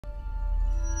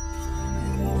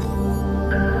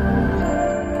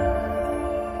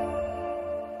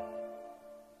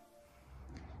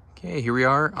Okay, here we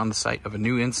are on the site of a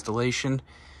new installation.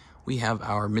 We have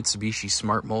our Mitsubishi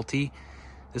Smart Multi.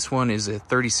 This one is a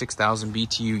 36,000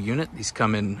 BTU unit. These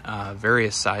come in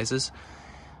various sizes,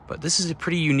 but this is a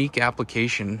pretty unique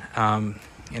application. And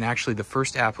actually the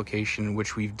first application in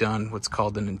which we've done what's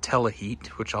called an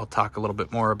Intelli-HEAT, which I'll talk a little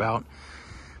bit more about.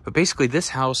 But basically this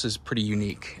house is pretty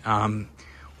unique.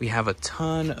 We have a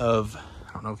ton of,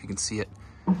 I don't know if you can see it,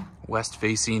 west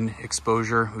facing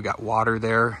exposure. We got water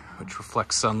there, which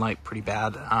reflects sunlight pretty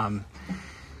bad.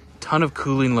 Ton of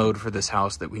cooling load for this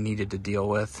house that we needed to deal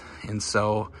with. And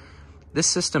so this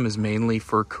system is mainly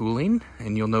for cooling,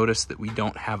 and you'll notice that we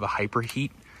don't have a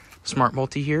hyperheat Smart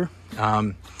Multi here.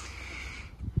 But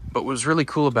what was really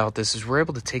cool about this is we're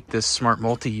able to take this Smart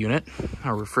Multi unit,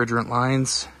 our refrigerant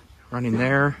lines running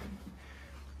there,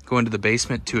 go into the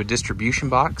basement to a distribution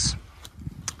box,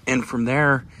 and from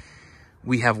there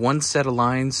we have one set of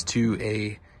lines to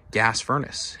a gas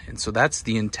furnace. And so that's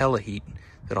the Intelli-HEAT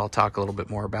that I'll talk a little bit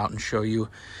more about and show you.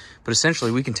 But essentially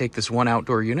we can take this one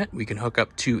outdoor unit, we can hook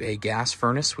up to a gas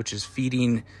furnace, which is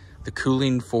feeding the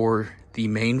cooling for the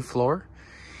main floor.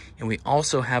 And we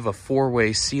also have a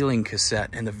 4-way ceiling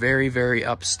cassette in the very, very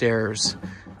upstairs,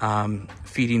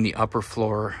 feeding the upper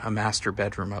floor, a master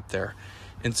bedroom up there.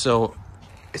 And so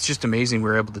it's just amazing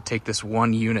we're able to take this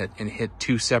one unit and hit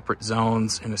two separate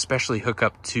zones, and especially hook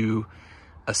up to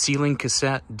a ceiling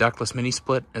cassette, ductless mini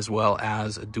split, as well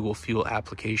as a dual fuel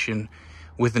application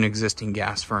with an existing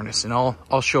gas furnace. And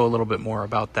I'll show a little bit more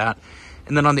about that.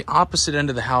 And then on the opposite end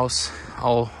of the house,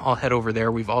 I'll head over there.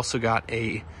 We've also got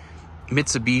a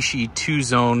Mitsubishi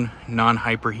 2-zone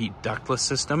non-hyperheat ductless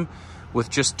system with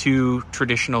just two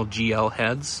traditional GL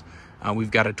heads.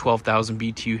 We've got a 12,000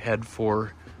 BTU head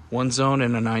for one zone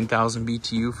and a 9,000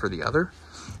 BTU for the other.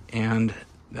 And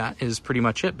that is pretty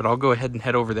much it, but I'll go ahead and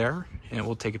head over there and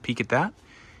we'll take a peek at that,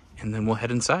 and then we'll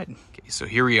head inside. Okay, so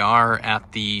here we are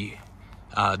at the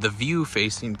view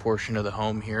facing portion of the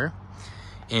home here.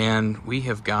 And we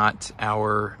have got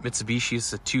our Mitsubishi,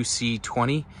 it's a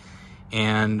 2C20.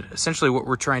 And essentially what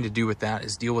we're trying to do with that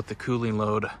is deal with the cooling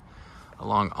load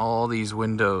along all these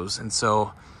windows. And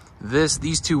so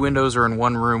these two windows are in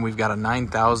one room. We've got a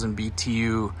 9,000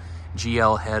 BTU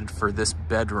GL head for this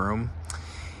bedroom.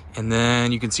 And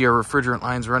then you can see our refrigerant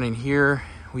lines running here.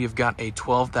 We have got a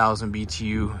 12,000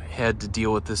 BTU head to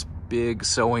deal with this big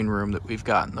sewing room that we've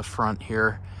got in the front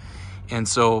here. And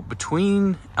so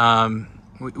between,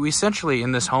 we essentially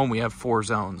in this home, we have 4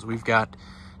 zones. We've got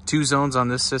 2 zones on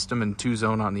this system and 2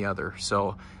 zones on the other.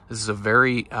 So this is a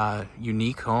very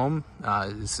unique home.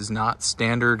 This is not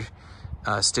standard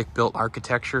stick-built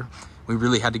architecture. We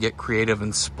really had to get creative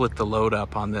and split the load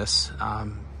up on this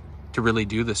to really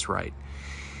do this right.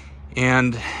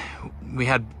 And we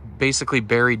had basically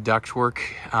buried ductwork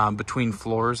between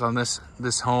floors on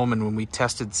this home. And when we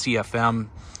tested CFM,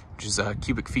 which is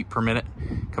cubic feet per minute,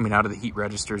 coming out of the heat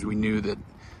registers, we knew that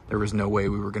there was no way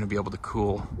we were going to be able to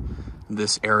cool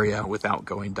this area without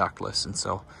going ductless. And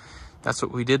so that's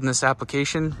what we did in this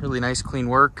application. Really nice, clean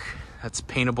work. That's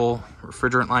paintable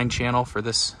refrigerant line channel for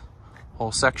this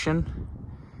whole section.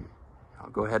 I'll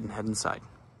go ahead and head inside.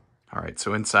 All right,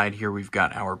 so inside here we've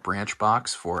got our branch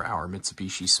box for our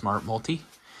Mitsubishi Smart Multi.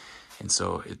 And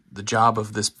so the job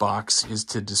of this box is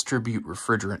to distribute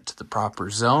refrigerant to the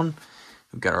proper zone.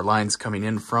 We've got our lines coming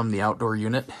in from the outdoor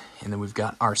unit, and then we've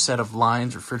got our set of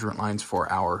lines, refrigerant lines for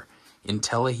our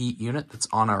Intelli-HEAT unit that's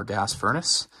on our gas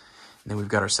furnace. And then we've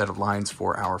got our set of lines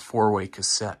for our 4-way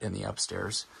cassette in the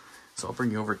upstairs. So I'll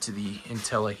bring you over to the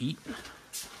Intelli-HEAT.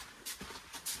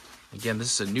 Again,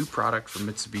 this is a new product from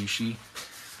Mitsubishi.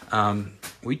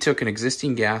 We took an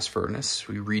existing gas furnace,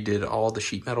 we redid all the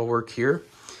sheet metal work here,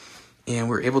 and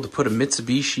we're able to put a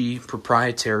Mitsubishi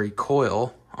proprietary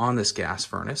coil on this gas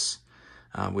furnace,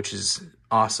 which is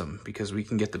awesome because we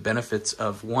can get the benefits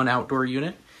of one outdoor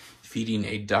unit feeding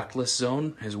a ductless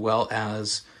zone as well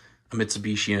as a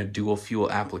Mitsubishi in a dual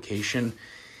fuel application.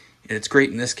 And it's great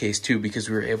in this case too because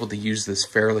we were able to use this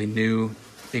fairly new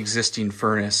existing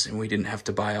furnace and we didn't have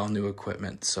to buy all new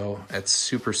equipment. So that's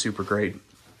super, super great.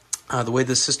 The way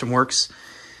this system works,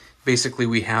 basically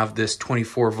we have this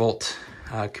 24-volt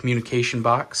communication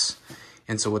box.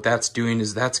 And so what that's doing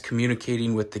is that's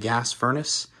communicating with the gas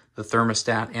furnace, the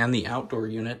thermostat, and the outdoor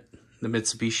unit, the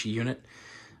Mitsubishi unit,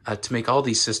 to make all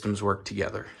these systems work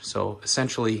together. So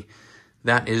essentially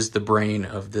that is the brain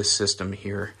of this system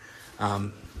here.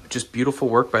 Just beautiful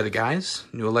work by the guys,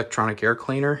 new electronic air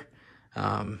cleaner.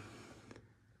 And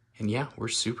yeah, we're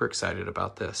super excited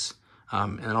about this.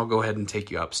 And I'll go ahead and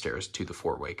take you upstairs to the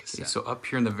 4-way cassette. So up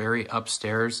here in the very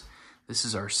upstairs, this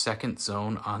is our second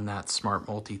zone on that Smart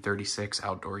Multi 36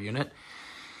 outdoor unit.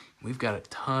 We've got a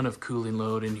ton of cooling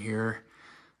load in here.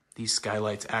 These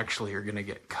skylights actually are gonna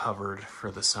get covered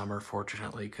for the summer,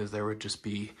 fortunately, because there would just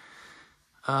be,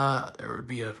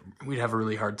 we'd have a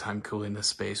really hard time cooling this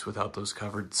space without those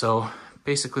covered. So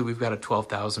basically we've got a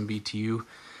 12,000 BTU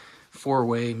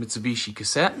 4-way Mitsubishi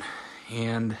cassette,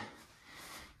 and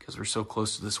because we're so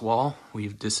close to this wall,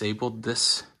 we've disabled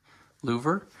this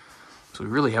louver. So we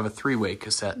really have a 3-way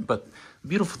cassette. But the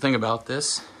beautiful thing about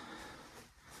this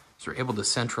is we're able to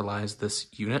centralize this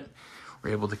unit.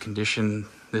 We're able to condition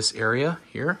this area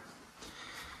here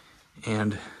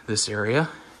and this area,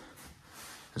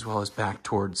 as well as back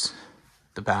towards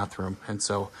the bathroom. And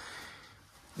so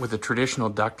with a traditional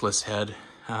ductless head,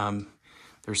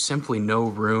 there's simply no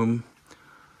room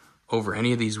over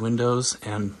any of these windows,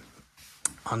 and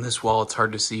on this wall it's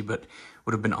hard to see, but it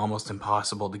would have been almost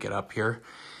impossible to get up here,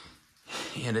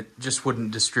 and it just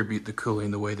wouldn't distribute the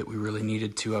cooling the way that we really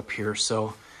needed to up here.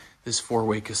 So this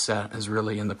 4-way cassette is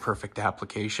really in the perfect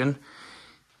application.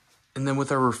 And then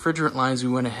with our refrigerant lines,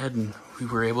 we went ahead and we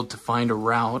were able to find a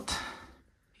route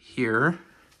here,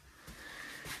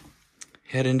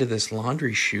 head into this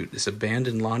laundry chute, this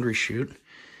abandoned laundry chute,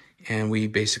 and we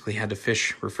basically had to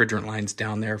fish refrigerant lines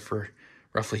down there for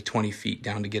roughly 20 feet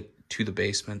down to get to the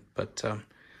basement, but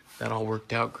that all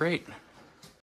worked out great.